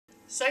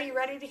So you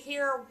ready to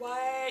hear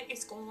what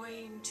is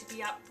going to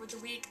be up for the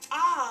week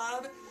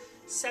of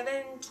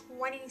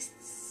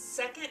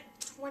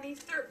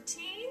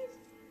 7/22/2013?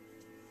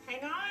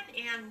 Hang on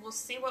and we'll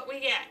see what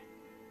we get.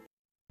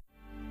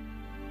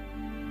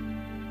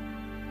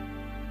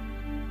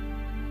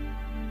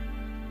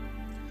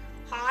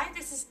 Hi,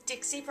 this is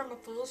Dixie from A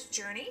Fool's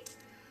Journey.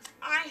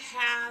 I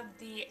have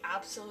the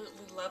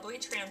absolutely lovely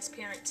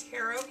Transparent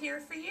Tarot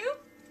here for you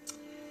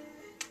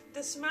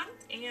this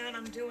month, and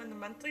I'm doing the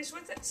monthlies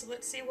with it, so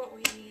let's see what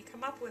we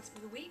come up with for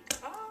the week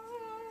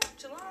of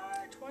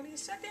July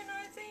 22nd,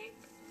 I think.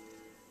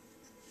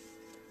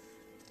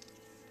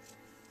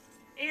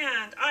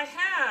 And I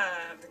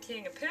have the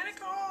King of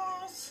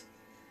Pentacles,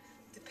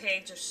 the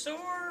Page of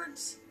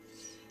Swords,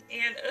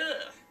 and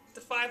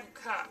the Five of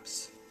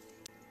Cups.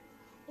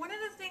 One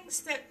of the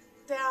things that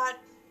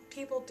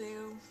people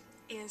do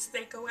is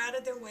they go out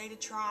of their way to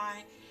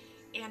try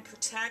and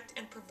protect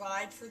and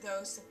provide for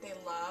those that they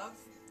love.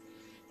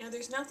 Now,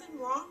 there's nothing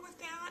wrong with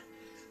that,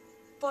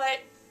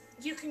 but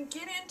you can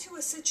get into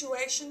a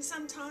situation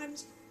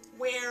sometimes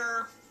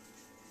where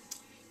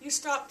you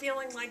stop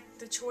feeling like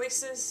the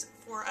choices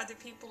for other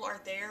people are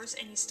theirs,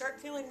 and you start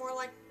feeling more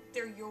like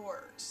they're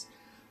yours.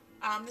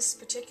 This is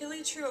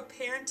particularly true of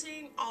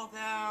parenting,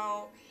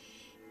 although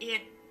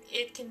it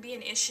can be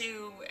an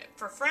issue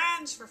for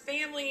friends, for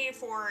family,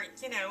 for,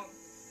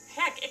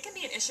 heck, it can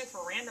be an issue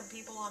for random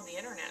people on the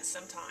internet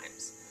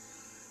sometimes.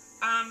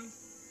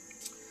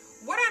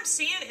 What I'm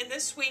seeing in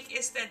this week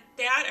is that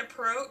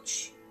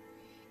approach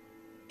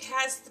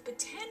has the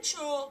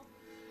potential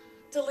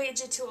to lead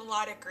you to a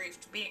lot of grief,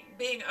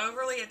 being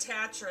overly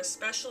attached or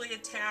especially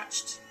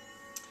attached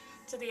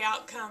to the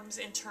outcomes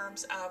in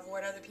terms of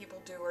what other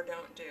people do or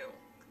don't do.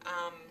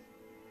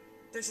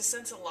 There's a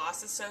sense of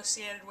loss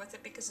associated with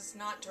it because it's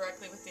not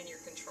directly within your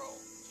control.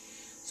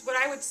 So what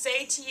I would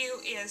say to you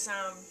is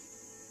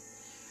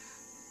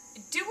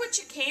do what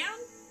you can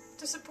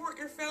to support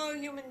your fellow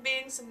human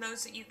beings and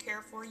those that you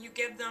care for. You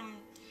give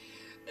them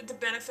the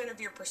benefit of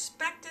your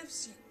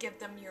perspectives. You give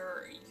them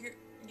your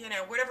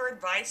whatever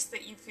advice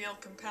that you feel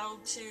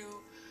compelled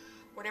to,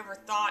 whatever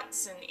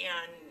thoughts and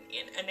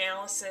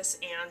analysis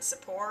and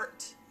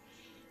support.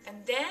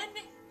 And then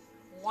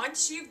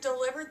once you've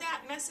delivered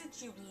that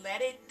message, you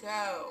let it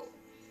go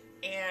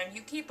and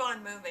you keep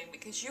on moving,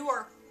 because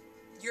your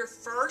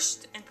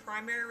first and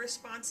primary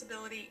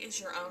responsibility is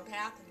your own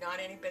path,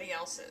 not anybody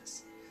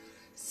else's.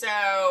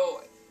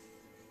 So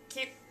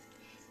keep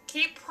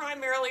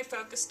primarily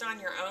focused on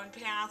your own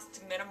path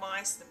to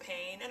minimize the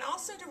pain, and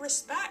also to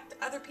respect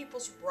other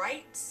people's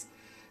rights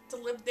to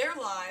live their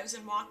lives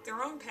and walk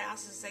their own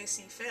paths as they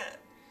see fit.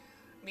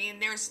 I mean,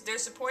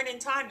 there's a point in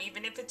time,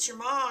 even if it's your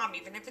mom,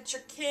 even if it's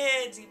your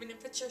kids, even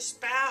if it's your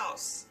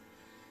spouse,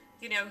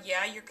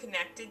 yeah, you're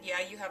connected,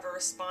 yeah, you have a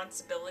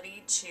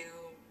responsibility to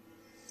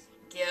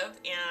give,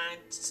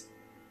 and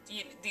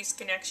these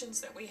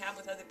connections that we have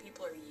with other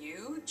people are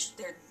huge.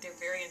 They're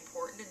very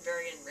important and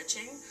very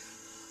enriching,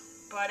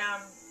 but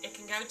it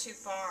can go too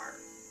far,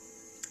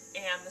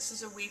 and this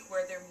is a week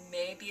where there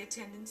may be a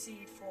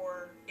tendency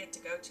for it to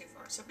go too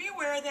far. So be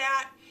aware of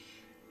that,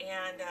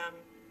 and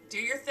do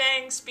your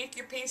thing, speak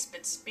your piece,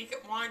 but speak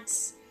it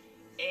once,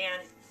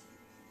 and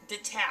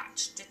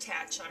detach.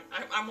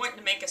 I'm wanting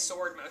to make a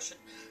sword motion.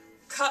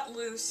 Cut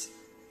loose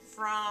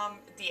from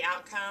the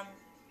outcome,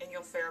 and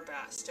you'll fare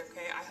best,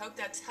 okay? I hope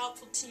that's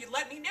helpful to you.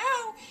 Let me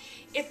know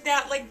if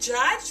that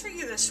jives for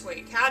you this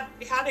week. How'd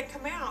it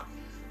come out?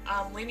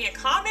 Leave me a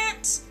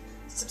comment,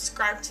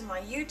 subscribe to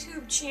my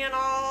YouTube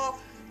channel,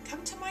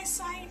 come to my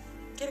site,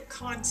 get a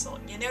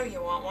consult. You know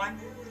you want one.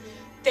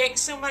 Thanks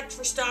so much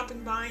for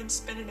stopping by and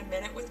spending a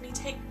minute with me.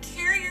 Take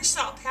care of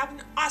yourself. Have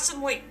an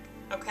awesome week,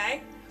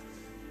 okay?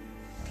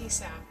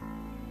 Peace out.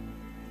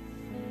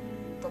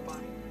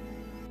 Bye-bye.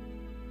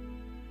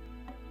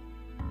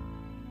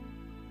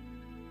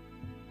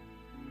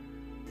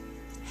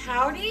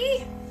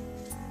 Howdy?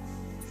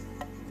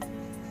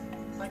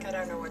 I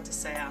don't know what to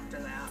say after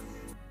that.